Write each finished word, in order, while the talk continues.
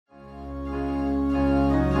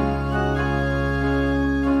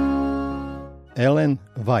Elen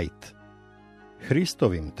Vajt,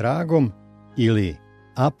 Hristovim tragom ili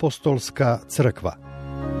apostolska crkva.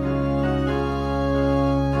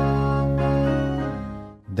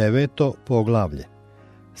 9. poglavlje.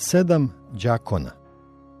 Sedam djakona.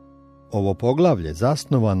 Ovo poglavlje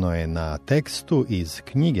zasnovano je na tekstu iz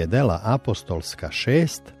knjige Dela apostolska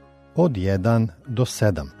 6 od 1 do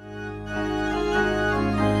 7.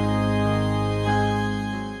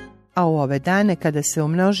 A u ove dane kada se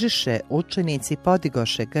umnožiše, učenici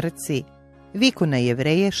podigoše Grci, viku na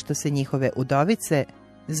Jevreje što se njihove udovice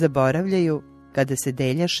zaboravljaju kada se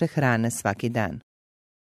deljaše hrana svaki dan.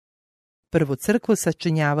 Prvu crkvu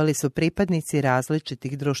sačinjavali su pripadnici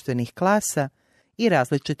različitih društvenih klasa i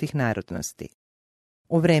različitih narodnosti.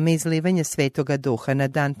 U vreme izlivanja Svetoga Duha na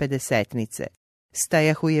dan Pedesetnice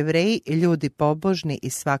stajahu Jevreji, ljudi pobožni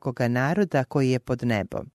iz svakoga naroda koji je pod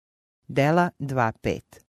nebom. Dela 2.5.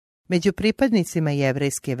 Među pripadnicima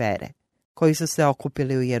jevrejske vere, koji su se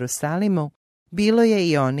okupili u Jerusalimu, bilo je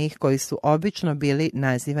i onih koji su obično bili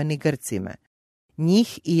nazivani Grcima.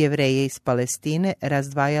 Njih i Jevreje iz Palestine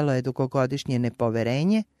razdvajalo je dugogodišnje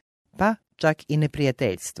nepoverenje, pa čak i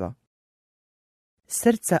neprijateljstvo.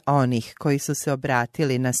 Srca onih koji su se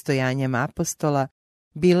obratili nastojanjem apostola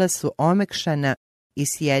bila su omekšana i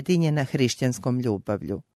sjedinjena hrišćanskom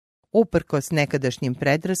ljubavlju. Uprkos nekadašnjim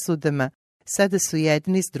predrasudama, sada su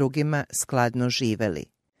jedni s drugima skladno živeli.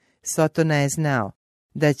 Sotona je znao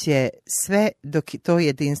da će sve dok to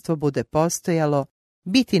jedinstvo bude postojalo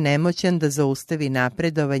biti nemoćan da zaustavi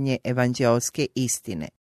napredovanje evanđeoske istine.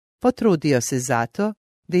 Potrudio se zato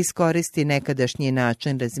da iskoristi nekadašnji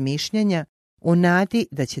način razmišljanja u nadi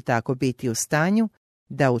da će tako biti u stanju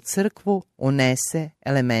da u crkvu unese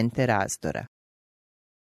elemente razdora.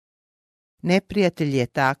 Neprijatelj je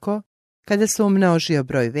tako, kada se umnožio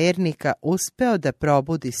broj vernika, uspeo da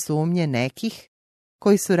probudi sumnje nekih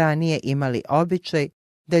koji su ranije imali običaj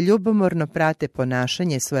da ljubomorno prate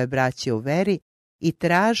ponašanje svoje braće u veri i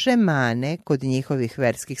traže mane kod njihovih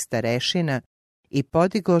verskih starešina i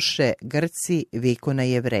podigoše Grci viku na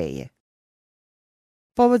Jevreje.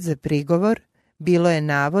 Povod za prigovor bilo je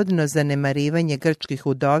navodno zanemarivanje grčkih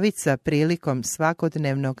udovica prilikom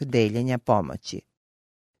svakodnevnog deljenja pomoći.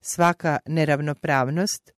 Svaka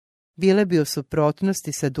neravnopravnost bile bi u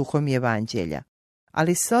suprotnosti sa duhom evanđelja,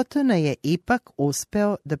 ali Sotona je ipak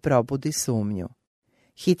uspeo da probudi sumnju.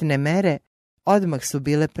 Hitne mere odmah su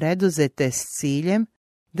bile preduzete s ciljem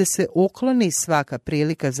da se ukloni svaka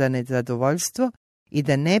prilika za nezadovoljstvo i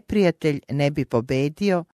da neprijatelj ne bi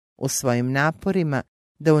pobedio u svojim naporima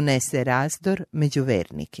da unese razdor među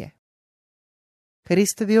vernike.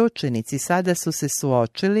 Hristovi učenici sada su se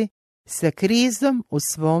suočili sa krizom u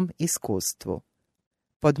svom iskustvu.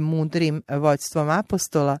 Pod mudrim vođstvom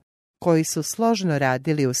apostola, koji su složno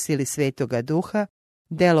radili u sili Svetoga Duha,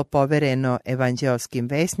 delo povereno evanđeoskim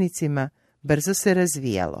vesnicima brzo se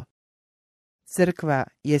razvijalo. Crkva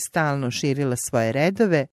je stalno širila svoje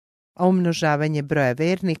redove, a umnožavanje broja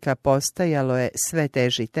vernika postajalo je sve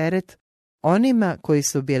teži teret onima koji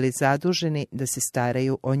su bili zaduženi da se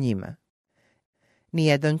staraju o njima.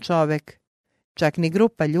 Nijedan čovek, čak ni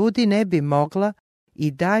grupa ljudi ne bi mogla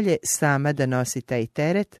i dalje sama da nosi taj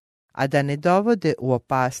teret, a da ne dovode u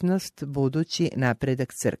opasnost budući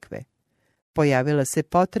napredak crkve. Pojavila se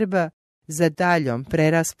potreba za daljom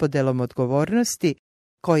preraspodelom odgovornosti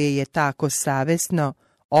koje je tako savesno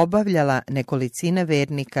obavljala nekolicina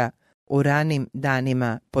vernika u ranim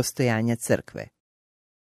danima postojanja crkve.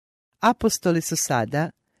 Apostoli su sada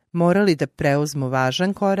morali da preuzmu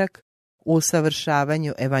važan korak u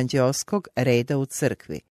usavršavanju evanđeoskog reda u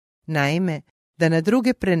crkvi, naime da na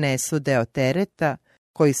druge prenesu deo tereta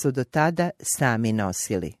koji su do tada sami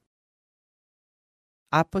nosili.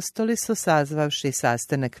 Apostoli su, sazvavši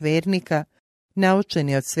sastanak vernika,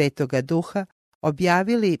 naučeni od Svetoga Duha,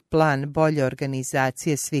 objavili plan bolje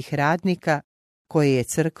organizacije svih radnika koje je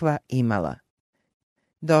crkva imala.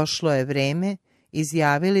 Došlo je vreme,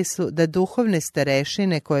 izjavili su da duhovne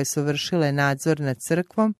starešine koje su vršile nadzor nad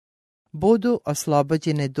crkvom budu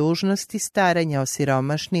oslobođene dužnosti staranja o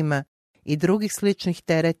siromašnima i drugih sličnih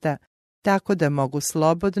tereta, tako da mogu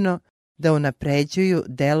slobodno da unapređuju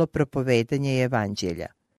delo propovedanja evanđelja.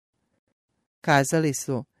 Kazali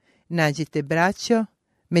su: nađite, braćo,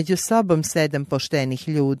 među sobom 7 poštenih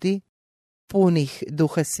ljudi, punih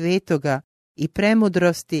Duha Svetoga i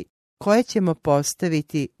premudrosti, koje ćemo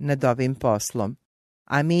postaviti nad ovim poslom,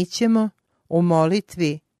 a mi ćemo u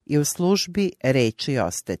molitvi i u službi reči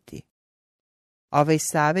ostati. Ovaj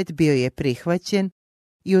savjet bio je prihvaćen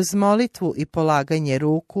i uz molitvu i polaganje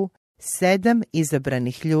ruku 7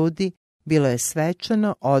 izabranih ljudi bilo je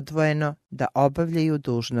svečano odvojeno da obavljaju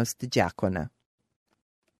dužnost djakona.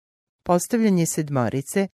 postavljanje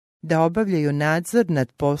sedmorice da obavljaju nadzor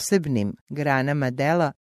nad posebnim granama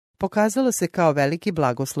dela pokazalo se kao veliki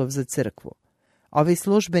blagoslov za crkvu. Ovi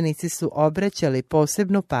službenici su obraćali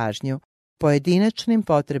posebnu pažnju pojedinačnim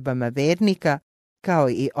potrebama vernika kao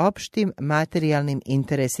i opštim materijalnim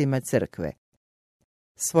interesima crkve.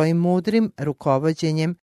 Svojim mudrim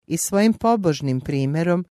rukovođenjem i svojim pobožnim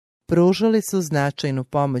primjerom pružali su značajnu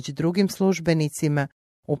pomoć drugim službenicima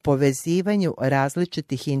u povezivanju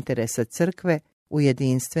različitih interesa crkve u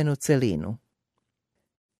jedinstvenu celinu.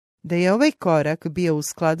 Da je ovaj korak bio u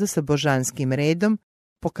skladu sa božanskim redom,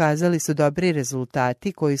 pokazali su dobri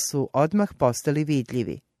rezultati koji su odmah postali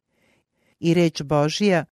vidljivi. I reč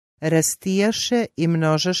Božija rastijaše i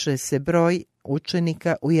množaše se broj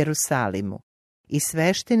učenika u Jerusalimu i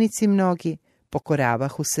sveštenici mnogi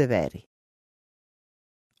pokoravahu se veri.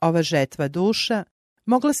 Ova žetva duša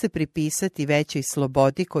mogla se pripisati većoj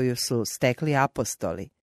slobodi koju su stekli apostoli,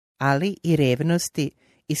 ali i revnosti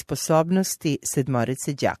i sposobnosti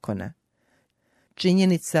sedmorice djakona.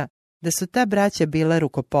 Činjenica da su ta braća bila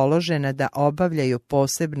rukopoložena da obavljaju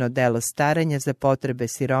posebno delo staranja za potrebe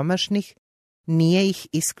siromašnih, nije ih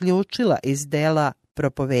isključila iz dela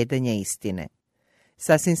propovedanja istine.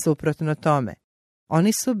 Sasvim suprotno tome,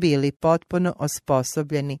 oni su bili potpuno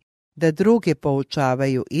osposobljeni da druge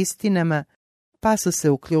poučavaju istinama, pa su se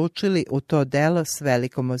uključili u to delo s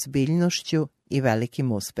velikom ozbiljnošću i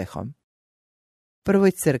velikim uspehom.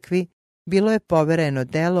 Prvoj crkvi bilo je povereno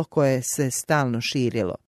delo koje se stalno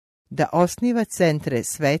širilo, da osniva centre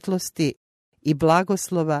svetlosti i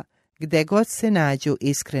blagoslova gde god se nađu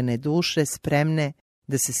iskrene duše spremne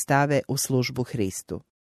da se stave u službu Hristu.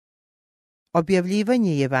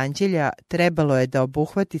 Objavljivanje evanđelja trebalo je da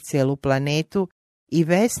obuhvati celu planetu i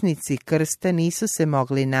vesnici krsta nisu se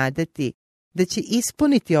mogli nadati da će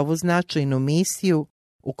ispuniti ovu značajnu misiju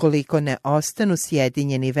ukoliko ne ostanu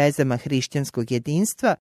sjedinjeni vezama hrišćanskog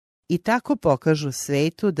jedinstva i tako pokažu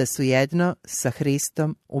svetu da su jedno sa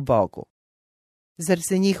Hristom u Bogu. Zar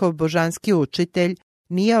se njihov božanski učitelj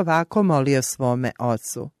nije ovako molio svome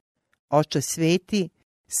Ocu: Oče sveti,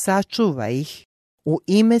 sačuvaj ih u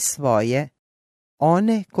ime svoje,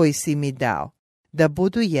 one koji si mi dao, da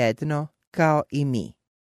budu jedno kao i mi.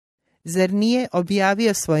 Zar nije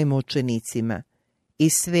objavio svojim učenicima: i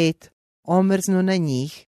svet omrznu na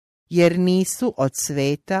njih, jer nisu od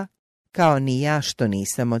sveta, kao ni ja što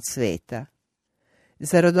nisam od sveta.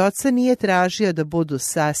 Zar od Oca nije tražio da budu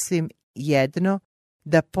sasvim jedno,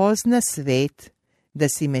 da pozna svet, da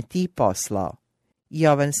si me ti poslao?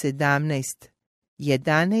 Jovan 17,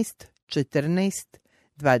 11, 14,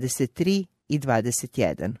 23 i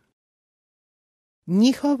 21.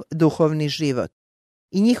 Njihov duhovni život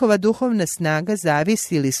i njihova duhovna snaga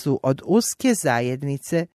zavisili su od uske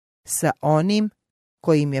zajednice sa onim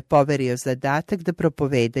kojim je poverio zadatak da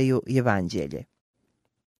propovedaju evanđelje.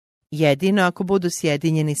 Jedino ako budu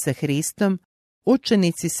sjedinjeni sa Hristom,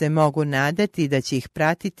 učenici se mogu nadati da će ih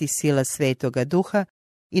pratiti sila Svetoga Duha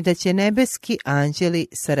i da će nebeski anđeli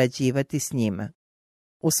sarađivati s njima.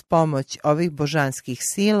 Uz pomoć ovih božanskih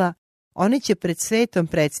sila, oni će pred svetom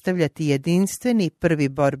predstavljati jedinstveni prvi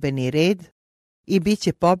borbeni red i bit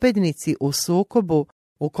će pobednici u sukobu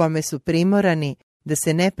u kome su primorani da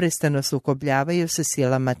se neprestano sukobljavaju sa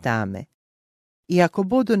silama tame. I ako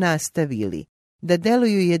budu nastavili da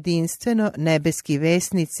deluju jedinstveno, nebeski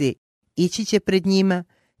vesnici ići će pred njima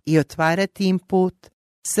i otvarati im put,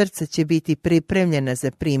 srca će biti pripremljena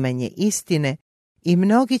za primanje istine i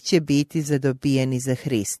mnogi će biti zadobijeni za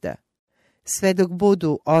Hrista. Sve dok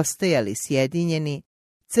budu ostajali sjedinjeni,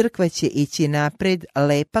 crkva će ići napred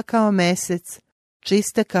lepa kao mesec,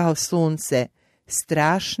 čista kao sunce,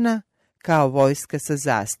 strašna kao vojska sa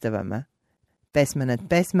zastavama. Pesma nad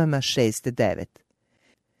pesmama 6.9.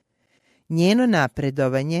 Njeno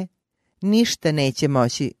napredovanje ništa neće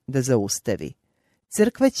moći da zaustavi.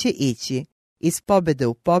 Crkva će ići iz pobede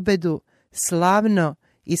u pobedu, slavno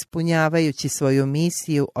ispunjavajući svoju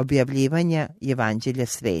misiju objavljivanja evanđelja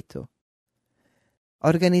svetu.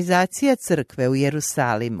 Organizacija crkve u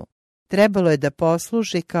Jerusalimu trebalo je da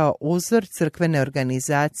posluži kao uzor crkvene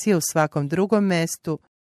organizacije u svakom drugom mestu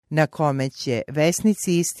na kome će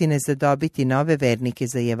vesnici istine zadobiti nove vernike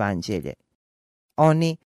za evanđelje.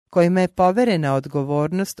 Oni kojima je poverena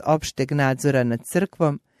odgovornost opšteg nadzora nad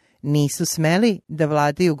crkvom nisu smeli da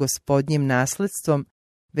vladaju gospodnjim nasledstvom,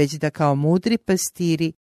 već da kao mudri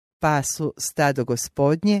pastiri pasu stado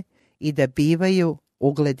gospodnje i da bivaju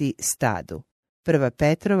ugledi stadu. 1.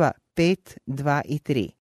 Petrova 5, 2 i 3.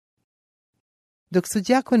 Dok su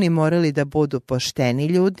djakoni morali da budu pošteni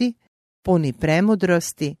ljudi, puni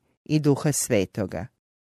premudrosti i Duha Svetoga.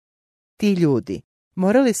 Ti ljudi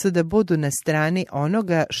morali su da budu na strani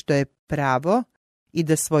onoga što je pravo i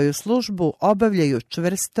da svoju službu obavljaju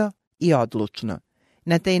čvrsto i odlučno.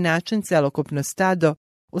 Na taj način celokupno stado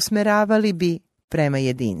usmeravali bi prema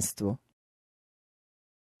jedinstvu.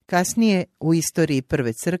 Kasnije, u istoriji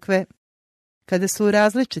prve crkve, kada su u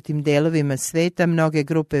različitim delovima sveta mnoge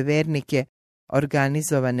grupe vernike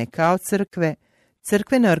organizovane kao crkve,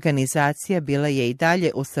 crkvena organizacija bila je i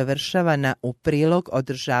dalje usavršavana u prilog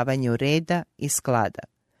održavanju reda i sklada.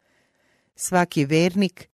 Svaki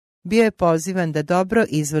vernik bio je pozivan da dobro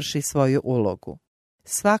izvrši svoju ulogu.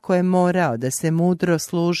 Svako je morao da se mudro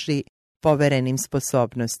služi poverenim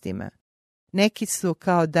sposobnostima. Neki su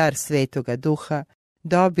kao dar Svetoga Duha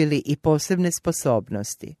dobili i posebne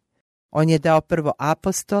sposobnosti. On je dao prvo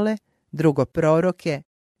apostole, drugo proroke,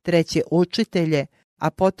 treće učitelje,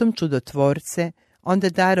 a potom čudotvorce, onda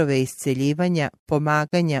darove isceljivanja,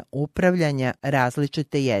 pomaganja, upravljanja,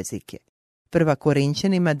 različite jezike. 1.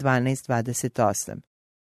 Korinćanima 12:28.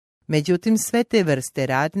 Međutim, sve te vrste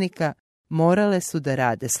radnika morale su da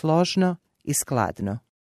rade složno i skladno.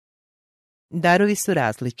 Darovi su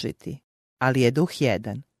različiti, ali je Duh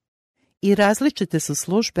jedan. I različite su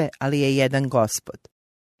službe, ali je jedan Gospod.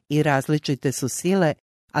 I različite su sile,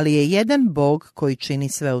 ali je jedan Bog koji čini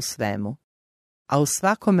sve u svemu. A u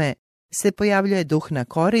svakome se pojavljuje duh na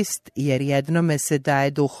korist, jer jednome se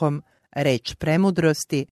daje duhom reč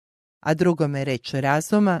premudrosti, a drugome reč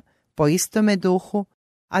razuma po istome duhu,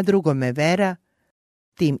 a drugome vera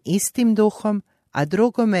tim istim duhom, a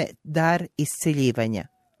drugome dar isceljivanja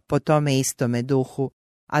po tome istome duhu,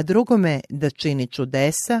 a drugome da čini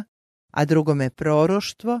čudesa, a drugome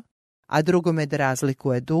proroštvo, a drugome da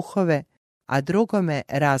razlikuje duhove, a drugome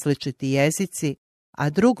različiti jezici, a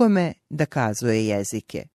drugome da kazuje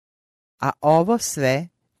jezike. A ovo sve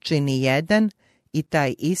čini jedan i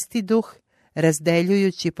taj isti duh,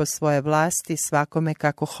 razdeljujući po svoje vlasti svakome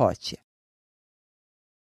kako hoće.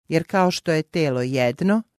 Jer kao što je telo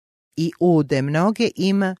jedno i ude mnoge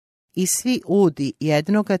ima, i svi udi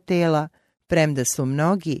jednoga tela, premda su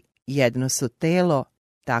mnogi, jedno su telo,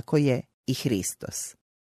 tako je i Hristos.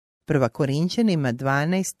 1. Korinćanima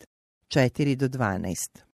 12:4-12.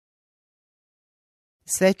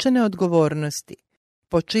 Svečane odgovornosti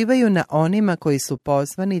počivaju na onima koji su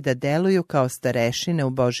pozvani da deluju kao starešine u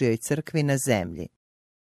Božjoj crkvi na zemlji.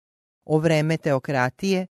 U vreme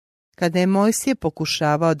teokratije, kada je Mojsije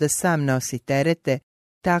pokušavao da sam nosi terete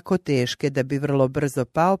tako teške da bi vrlo brzo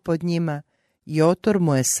pao pod njima, Jotor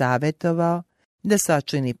mu je savjetovao da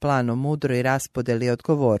sačini plan o mudroj raspodeli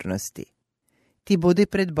odgovornosti. Ti budi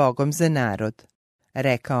pred Bogom za narod,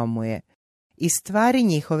 rekao mu je, i stvari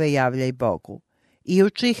njihove javljaj Bogu, i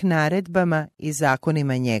uči ih naredbama i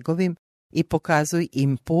zakonima njegovim i pokazuj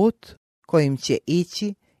im put kojim će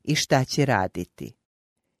ići i šta će raditi.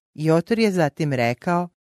 Jotor je zatim rekao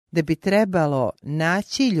da bi trebalo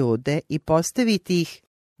naći ljude i postaviti ih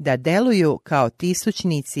da deluju kao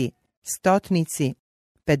tisućnici, stotnici,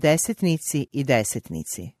 pedesetnici i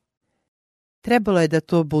desetnici. Trebalo je da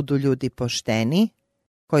to budu ljudi pošteni,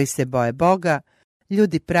 koji se boje Boga,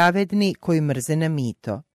 ljudi pravedni koji mrze na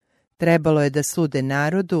mito. Trebalo je da sude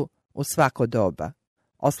narodu u svako doba,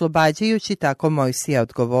 oslobađajući tako Mojsija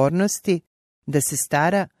odgovornosti da se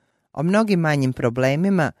stara o mnogim manjim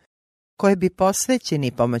problemima koje bi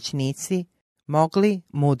posvećeni pomoćnici mogli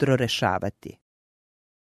mudro rešavati.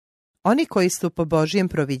 Oni koji su po Božjem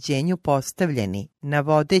proviđenju postavljeni na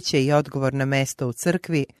vodeće i odgovorna mesta u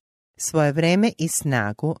crkvi, svoje vreme i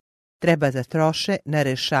snagu treba da troše na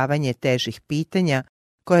rešavanje težih pitanja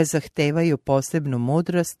koje zahtevaju posebnu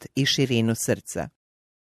mudrost i širinu srca.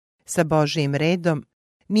 Sa Božjim redom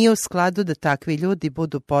nije u skladu da takvi ljudi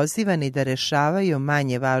budu pozivani da rešavaju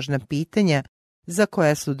manje važna pitanja za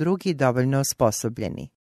koja su drugi dovoljno osposobljeni.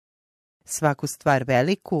 Svaku stvar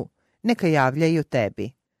veliku neka javljaju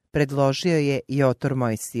tebi, predložio je Jotor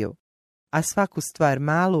Mojsiju, a svaku stvar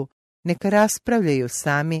malu neka raspravljaju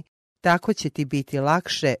sami, tako će ti biti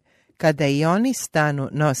lakše kada i oni stanu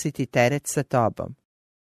nositi teret sa tobom.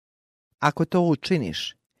 Ako to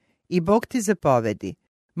učiniš i Bog ti zapovedi,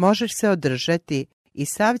 možeš se održati i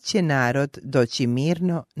sav će narod doći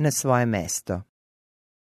mirno na svoje mesto.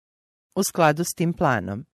 U skladu s tim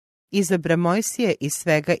planom, izabra Mojsije iz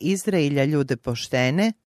svega Izrailja ljude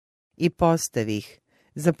poštene i postavi ih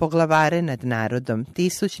za poglavare nad narodom,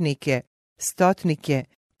 tisućnike, stotnike,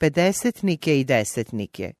 pedesetnike i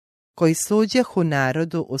desetnike, koji suđahu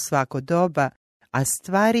narodu u svako doba, a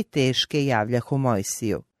stvari teške javljahu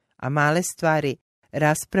Mojsiju, a male stvari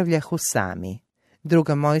raspravljahu sami.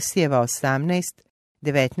 2. Mojsijeva 18,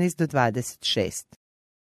 19-26.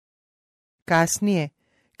 Kasnije,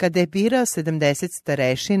 Kada je birao 70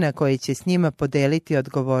 starešina koji će s njima podeliti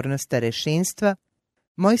odgovornost starešinstva,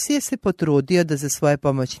 Mojsije se potrudio da za svoje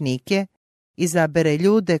pomoćnike izabere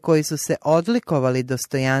ljude koji su se odlikovali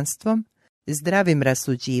dostojanstvom, zdravim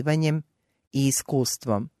rasuđivanjem i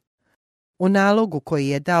iskustvom. U nalogu koji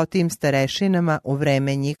je dao tim starešinama u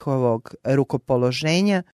vreme njihovog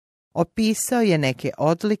rukopoloženja, opisao je neke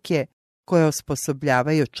odlike koje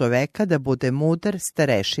osposobljavaju čoveka da bude mudar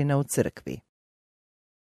starešina u crkvi.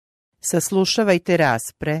 Saslušavajte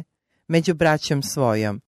raspre među braćom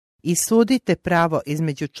svojom i sudite pravo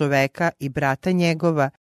između čoveka i brata njegova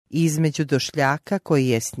i između došljaka koji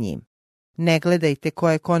je s njim. Ne gledajte ko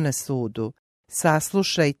je ko na sudu,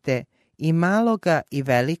 saslušajte i maloga i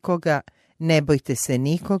velikoga, ne bojte se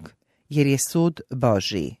nikog, jer je sud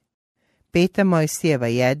Božiji. 5. Mojsijeva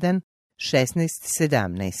 1,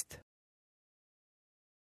 16-17.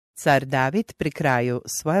 Car David pri kraju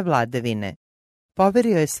svoje vladavine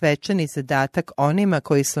poverio je svečani zadatak onima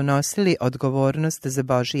koji su nosili odgovornost za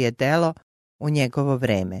Božije delo u njegovo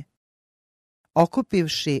vreme.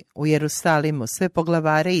 Okupivši u Jerusalimu sve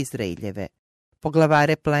poglavare Izraeljeve,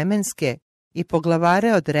 poglavare plemenske i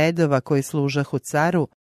poglavare od redova koji služahu caru,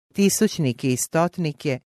 tisućnike i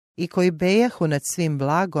stotnike i koji bejahu nad svim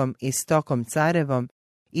blagom i stokom carevom,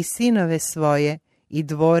 i sinove svoje, i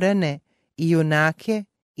dvorane, i junake,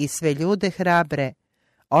 i sve ljude hrabre,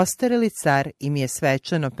 ostareli car im je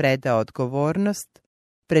svečano predao odgovornost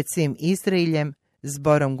pred svim Izraeljem,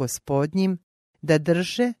 zborom gospodnjim, da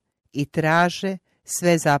drže i traže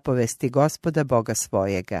sve zapovesti Gospoda Boga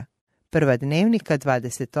svojega. 1. Dnevnika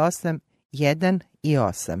 28, 1 i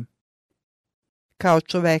 8. Kao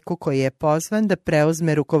čoveku koji je pozvan da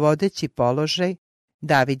preuzme rukovodeći položaj,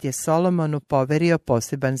 David je Solomonu poverio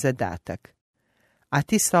poseban zadatak. A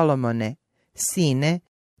ti, Solomone, sine,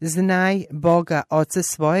 znaj Boga Oca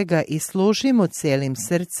svojega i služi mu cijelim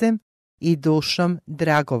srcem i dušom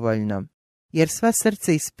dragovoljnom, jer sva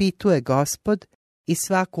srca ispituje Gospod i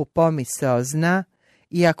svaku pomisao zna,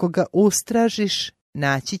 i ako ga ustražiš,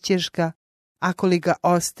 naći ćeš ga, ako li ga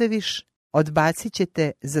ostaviš, odbacit će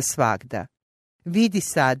te za svagda. Vidi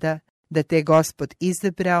sada da te je Gospod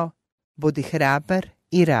izabrao, budi hrabar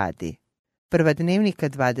i radi. 1. Dnevnika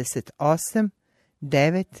 28,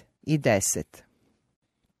 9 i 10.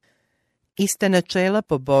 Ista načela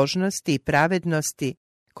pobožnosti i pravednosti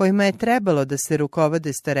kojima je trebalo da se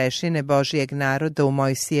rukovode starešine Božijeg naroda u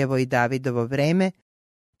Mojsijevo i Davidovo vreme,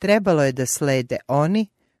 trebalo je da slede oni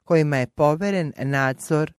kojima je poveren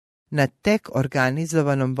nadzor nad tek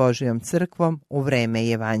organizovanom Božijom crkvom u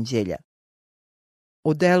vreme Evanđelja.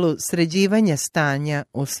 U delu sređivanja stanja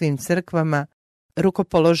u svim crkvama,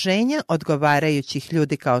 rukopoloženja odgovarajućih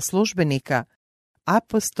ljudi kao službenika,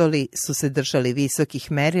 apostoli su se držali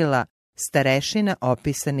visokih merila starešina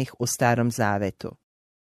opisanih u Starom Zavetu.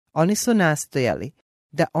 Oni su nastojali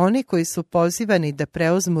da oni koji su pozivani da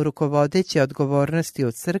preuzmu rukovodeće odgovornosti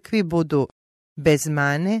u crkvi budu bez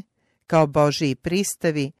mane, kao Božiji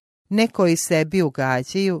pristavi, ne koji sebi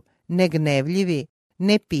ugađaju, ne gnevljivi,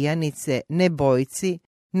 ne pijanice, ne bojci,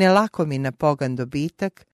 ne lakomi na pogan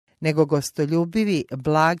dobitak, nego gostoljubivi,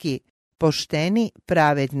 blagi, pošteni,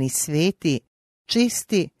 pravedni, sveti,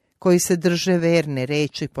 čisti, koji se drže verne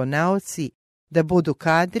reči po nauci, da budu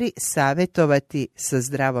kadri savetovati sa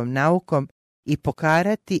zdravom naukom i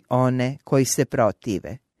pokarati one koji se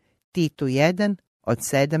protive. Titu 1 od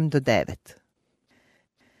 7 do 9.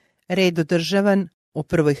 Red održavan u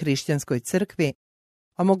prvoj hrišćanskoj crkvi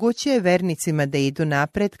omogućuje vernicima da idu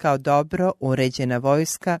napred kao dobro uređena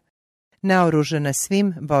vojska, naoružana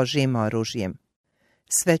svim Božijim oružjem.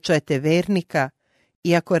 Sve čete vernika,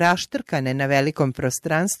 iako raštrkane na velikom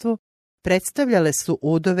prostranstvu, predstavljale su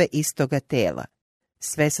udove istoga tela.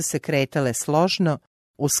 Sve su se kretale složno,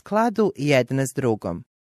 u skladu jedna s drugom.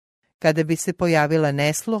 Kada bi se pojavila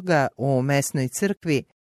nesloga u mesnoj crkvi,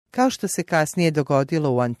 kao što se kasnije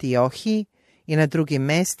dogodilo u Antiohiji i na drugim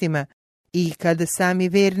mestima, i kada sami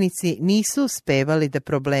vernici nisu uspevali da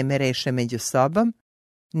probleme reše među sobom,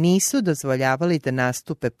 nisu dozvoljavali da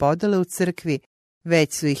nastupe podele u crkvi,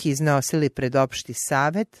 već su ih iznosili pred opšti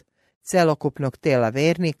savet celokupnog tela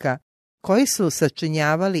vernika, koji su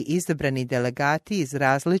sačinjavali izabrani delegati iz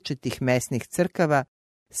različitih mesnih crkava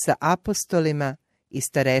sa apostolima i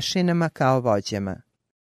starešinama kao vođama.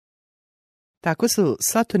 Tako su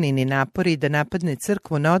Sotonini napori da napadne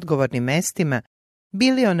crkvu na odgovornim mestima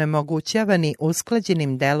bili onemogućavani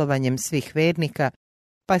usklađenim delovanjem svih vernika,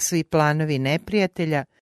 pa su i planovi neprijatelja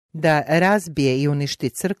da razbije i uništi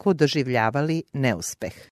crkvu doživljavali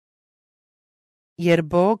neuspeh. Jer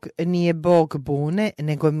Bog nije Bog bune,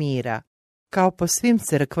 nego mira, kao po svim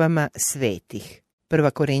crkvama svetih.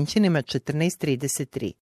 1. Korinćanima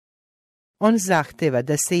 14:33. On zahteva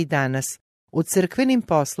da se i danas u crkvenim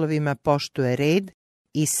poslovima poštuje red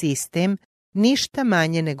i sistem ništa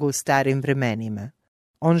manje nego u starim vremenima.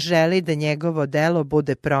 On želi da njegovo delo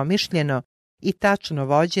bude promišljeno i tačno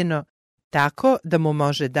vođeno tako da mu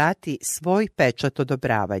može dati svoj pečat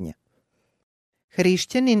odobravanja.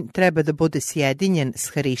 Hrišćanin treba da bude sjedinjen s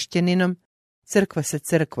hrišćaninom, crkva sa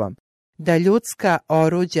crkvom, da ljudska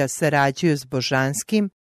oruđa sarađuju s božanskim,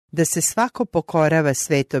 da se svako pokorava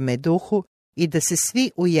Svetome Duhu i da se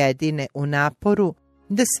svi ujedine u naporu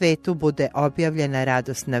da svetu bude objavljena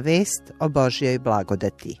radosna vest o Božjoj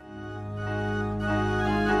blagodati.